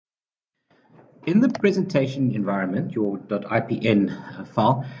in the presentation environment, your .ipn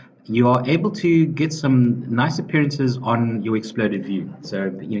file, you are able to get some nice appearances on your exploded view.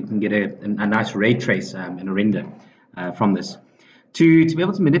 So you can get a nice ray trace and a render from this. To be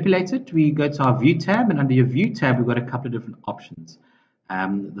able to manipulate it, we go to our View tab, and under your View tab, we've got a couple of different options.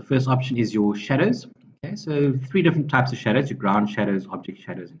 The first option is your shadows. Okay, so 3 different types of shadows: your ground shadows, object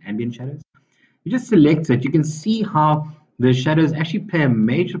shadows, and ambient shadows. You just select it. You can see how the shadows actually play a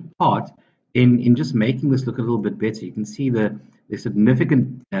major part in just making this look a little bit better. You can see the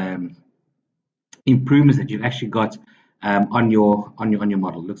significant improvements that you've actually got on your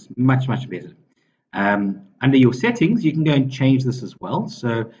model. It looks much better. Under your settings, you can go and change this as well.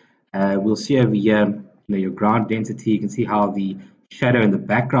 So we'll see over here, your ground density. You can see how the shadow in the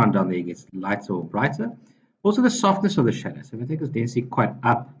background down there gets lighter or brighter. Also the softness of the shadow. So if I take this density quite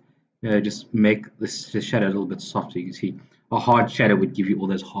up, just make this shadow a little bit softer. You can see a hard shadow would give you all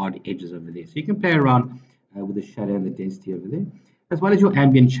those hard edges over there. So you can play around with the shadow and the density over there, as well as your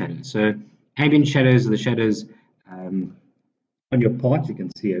ambient shadows. So ambient shadows are the shadows on your part. You can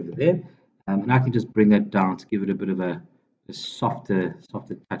see over there. And I can just bring that down to give it a bit of a softer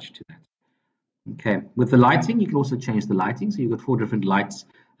touch to that. Okay, with the lighting, you can also change the lighting. So you've got 4 different lights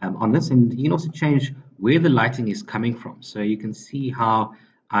on this, and you can also change where the lighting is coming from. So you can see how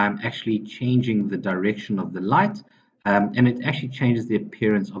I'm actually changing the direction of the light, and it actually changes the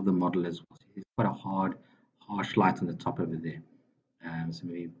appearance of the model as well. So it's quite a harsh light on the top over there. So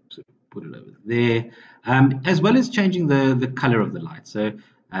maybe sort of put it over there, as well as changing the color of the light. So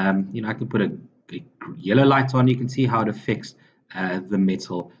I can put a yellow light on. You can see how it affects the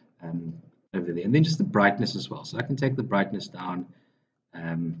metal over there, and then just the brightness as well. So I can take the brightness down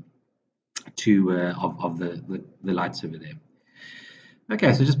to of the lights over there.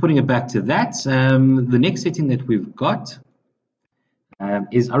 Okay, so just putting it back to that, the next setting that we've got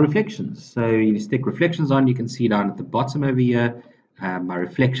is our reflections. So you stick reflections on. You can see down at the bottom over here, my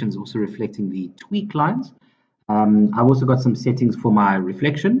reflections also reflecting the tweak lines. I've also got some settings for my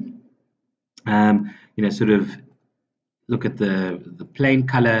reflection. Sort of look at the plain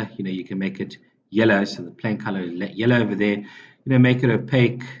color. You can make it yellow, so the plain color is yellow over there. Make it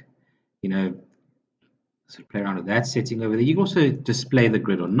opaque. Sort of play around with that setting over there. You can also display the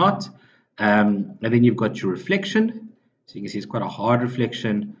grid or not, and then you've got your reflection. So you can see it's quite a hard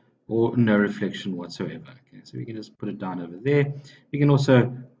reflection or no reflection whatsoever. Okay, so we can just put it down over there. We can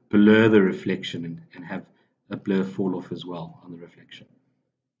also blur the reflection and have a blur fall off as well on the reflection.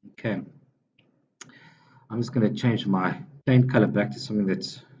 Okay, I'm just going to change my plain color back to something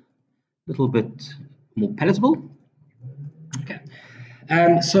that's a little bit more palatable. Okay,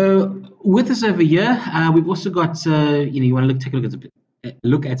 so with this over here, we've also got you want to take a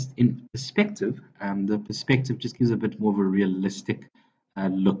look at it in perspective. The perspective just gives a bit more of a realistic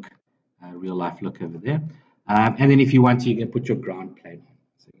look, real life look over there. And then if you want to, you can put your ground plane on.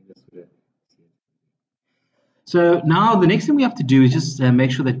 So now the next thing we have to do is just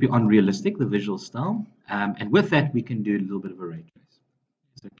make sure that we're on realistic, the visual style. And with that, we can do a little bit of a ray trace.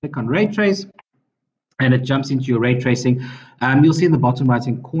 So click on ray trace, and it jumps into your ray tracing. You'll see in the bottom right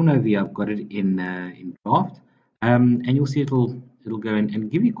hand corner over here, I've got it in draft. And you'll see it'll go in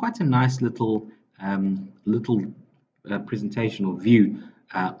and give you quite a nice little presentation or view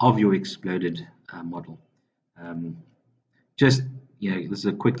of your exploded model. This is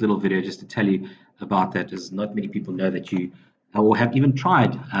a quick little video just to tell you about that, as not many people know that you or have even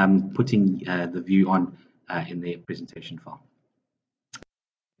tried putting the view on in their presentation file.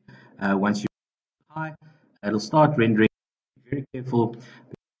 Once you it'll start rendering. Be very careful.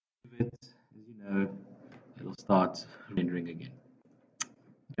 It'll start rendering again.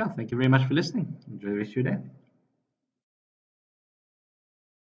 Yeah, thank you very much for listening. Enjoy the rest of your day.